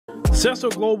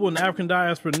Cecil Global and African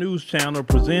Diaspora News Channel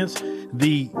presents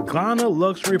the Ghana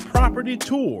Luxury Property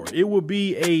Tour. It will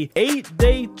be a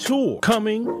 8-day tour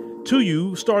coming to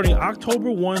you starting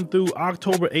October 1 through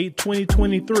October 8,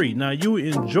 2023. Now, you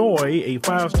enjoy a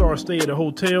 5-star stay at a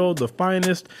hotel, the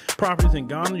finest properties in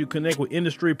Ghana. You connect with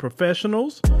industry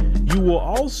professionals. You will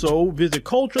also visit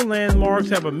cultural landmarks,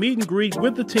 have a meet and greet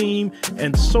with the team,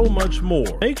 and so much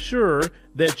more. Make sure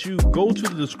that you go to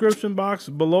the description box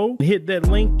below and hit that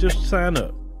link just to sign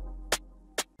up.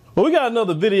 Well, we got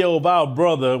another video of our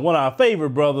brother, one of our favorite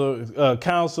brothers,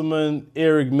 Councilman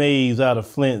Eric Mays out of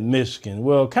Flint, Michigan.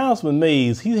 Well, Councilman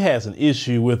Mays, he has an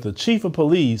issue with the chief of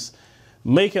police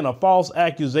making a false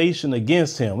accusation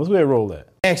against him. Let's go ahead and roll that.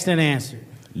 Asked and answered.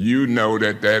 You know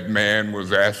that man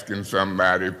was asking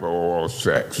somebody for oral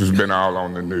sex. It's been all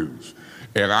on the news.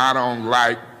 And I don't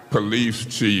like police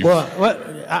chiefs. Well,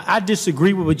 I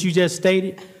disagree with what you just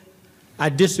stated. I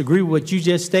disagree with what you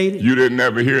just stated. You didn't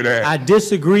ever hear that? I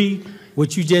disagree with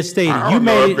what you just stated.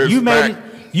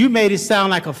 You made it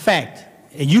sound like a fact,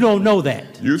 and you don't know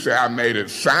that. You say I made it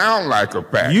sound like a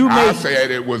fact. I said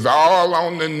it was all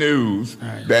on the news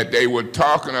that they were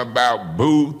talking about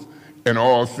Booth and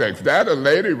all sex. That a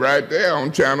lady right there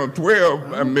on Channel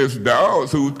 12, Miss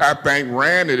Dawes, who I think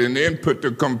ran it and then put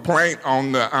the complaint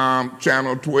on the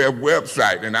Channel 12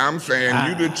 website. And I'm saying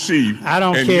you the chief. I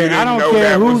don't care. I don't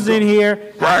care who's in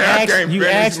here. I can't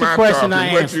finish my question.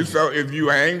 Talking. So if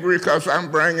you angry because I'm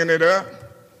bringing it up?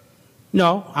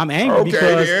 No, I'm angry because...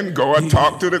 Okay, then go and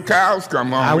talk to the cows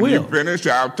come on. I will. When you finish,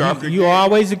 I'll talk again. You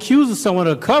always accuse someone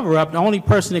of cover up. The only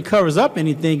person that covers up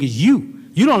anything is you.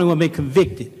 You don't even make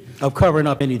convicted of covering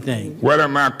up anything. What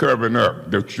am I covering up?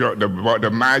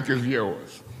 The mic is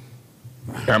yours.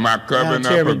 Am I covering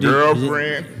up a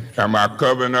girlfriend? Am I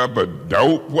covering up a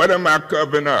dope? What am I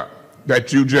covering up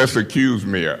that you just accused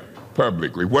me of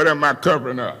publicly? What am I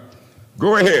covering up?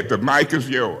 Go ahead, the mic is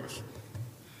yours.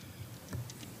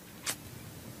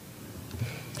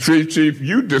 See, Chief,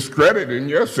 you discrediting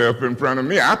yourself in front of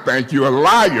me. I think you're a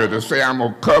liar to say I'm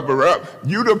gonna cover up.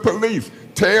 You the police.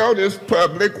 Tell this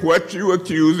public what you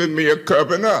accusing me of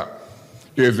covering up.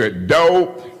 Is it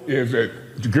dope? Is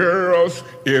it girls?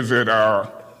 Is it,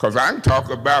 because I can talk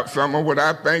about some of what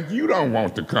I think you don't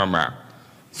want to come out.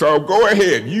 So go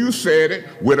ahead. You said it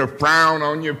with a frown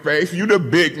on your face. You the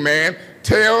big man.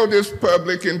 Tell this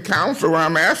public and council,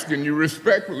 I'm asking you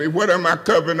respectfully, what am I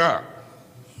covering up?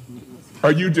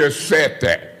 Or you just said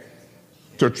that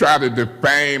to try to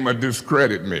defame or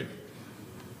discredit me?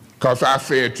 Because I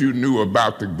said you knew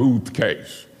about the Booth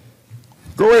case.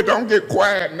 Go ahead, don't get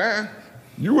quiet now.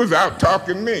 You was out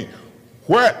talking to me.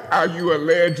 What are you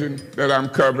alleging that I'm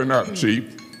covering up,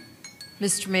 Chief?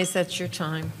 Mr. Mays, that's your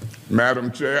time.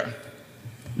 Madam Chair,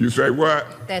 you say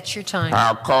what? That's your time.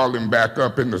 I'll call him back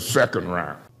up in the second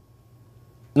round.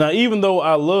 Now, even though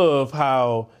I love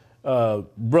how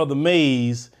Brother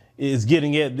Mays is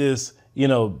getting at this,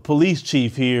 police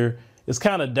chief here, it's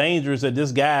kind of dangerous that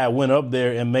this guy went up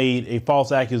there and made a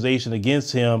false accusation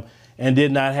against him and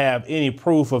did not have any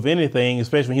proof of anything,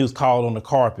 especially when he was called on the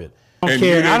carpet. I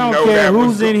don't care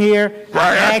who's in here.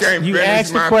 You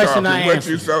asked the question, I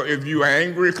answered. So if you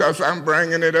angry because I'm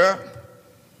bringing it up?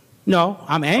 No,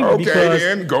 I'm angry because... Okay,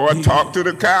 then go and talk to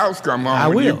the cows come on. I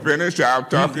will. When you finish, I'll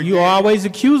talk again. You always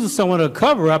accuse someone of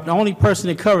cover up. The only person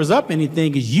that covers up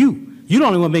anything is you. You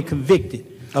don't even make convicted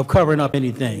of covering up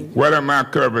anything. What am I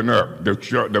covering up?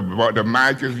 The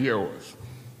mic is yours.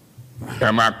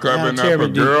 Am I covering up a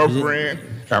girlfriend?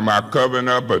 Am I covering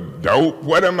up a dope?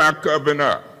 What am I covering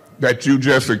up that you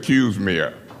just accused me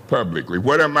of publicly?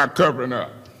 What am I covering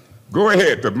up? Go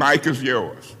ahead, the mic is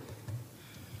yours.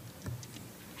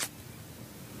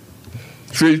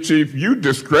 See, Chief, you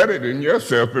discrediting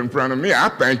yourself in front of me. I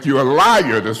think you're a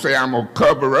liar to say I'm gonna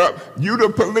cover up. You the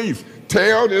police.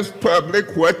 Tell this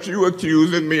public what you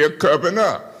accusing me of covering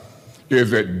up.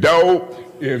 Is it dope?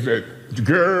 Is it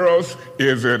girls?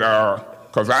 Is it,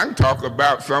 because I can talk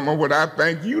about some of what I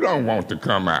think you don't want to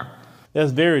come out.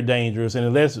 That's very dangerous, and it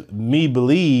lets me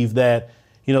believe that,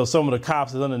 some of the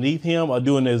cops that's underneath him are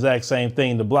doing the exact same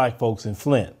thing to black folks in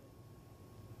Flint.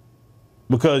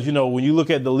 Because, when you look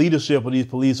at the leadership of these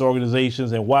police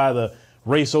organizations and why the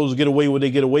race soldiers get away with what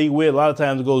they get away with, a lot of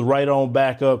times it goes right on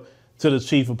back up to the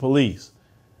chief of police.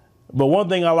 But one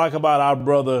thing I like about our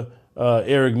brother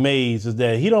Eric Mays is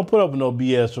that he don't put up with no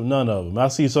BS from none of them. I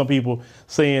see some people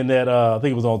saying that, I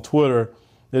think it was on Twitter,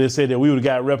 that they said that we would have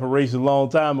got reparations a long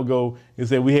time ago and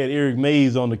said we had Eric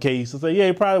Mays on the case. I said, yeah,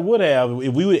 he probably would have.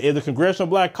 If the Congressional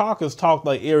Black Caucus talked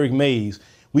like Eric Mays,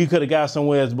 we could have got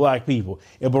somewhere as black people.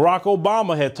 If Barack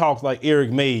Obama had talked like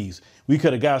Eric Mays, we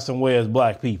could have got somewhere as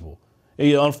black people.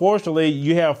 And, unfortunately,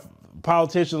 you have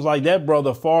politicians like that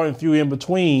brother far and few in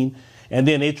between, and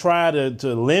then they try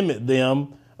to limit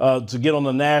them to get on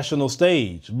the national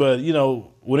stage. But, you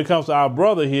know, when it comes to our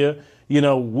brother here, you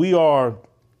know, we are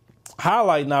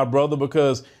highlighting our brother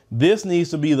because this needs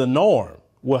to be the norm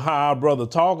with how our brother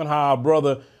talk and how our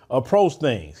brother approach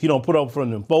things. He don't put up for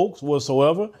them folks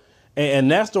whatsoever.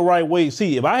 And that's the right way.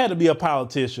 See, if I had to be a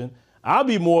politician, I'd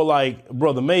be more like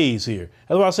Brother Mays here.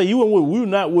 That's why I say would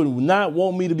not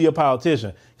want me to be a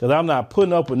politician, because I'm not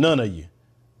putting up with none of you.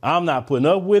 I'm not putting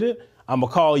up with it. I'm going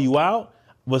to call you out.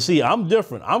 But see, I'm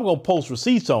different. I'm going to post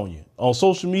receipts on you on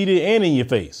social media and in your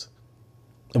face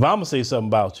if I'm going to say something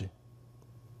about you.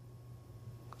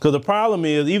 Because the problem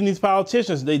is, even these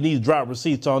politicians, they need to drop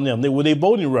receipts on them with their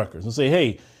voting records and say,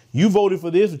 hey, you voted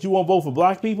for this, but you won't vote for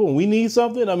black people and we need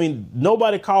something. I mean,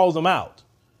 nobody calls them out.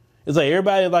 It's like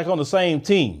everybody like on the same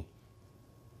team.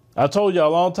 I told you a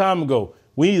long time ago,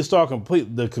 we need to start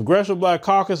the Congressional Black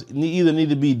Caucus either need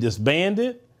to be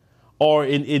disbanded or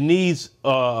it needs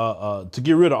to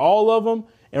get rid of all of them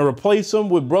and replace them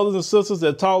with brothers and sisters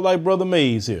that talk like Brother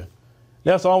Mays here.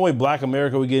 That's the only way Black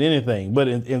America would get anything. But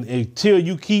until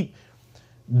you keep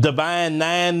Divine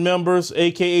Nine members,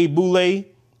 a.k.a. Boule,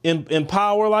 in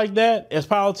power like that as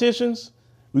politicians,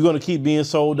 we're going to keep being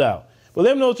sold out. But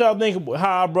let me know what y'all think about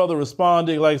how our brother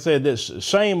responded. Like I said, that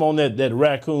shame on that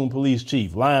raccoon police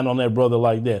chief lying on that brother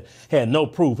like that. Had no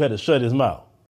proof, had to shut his mouth.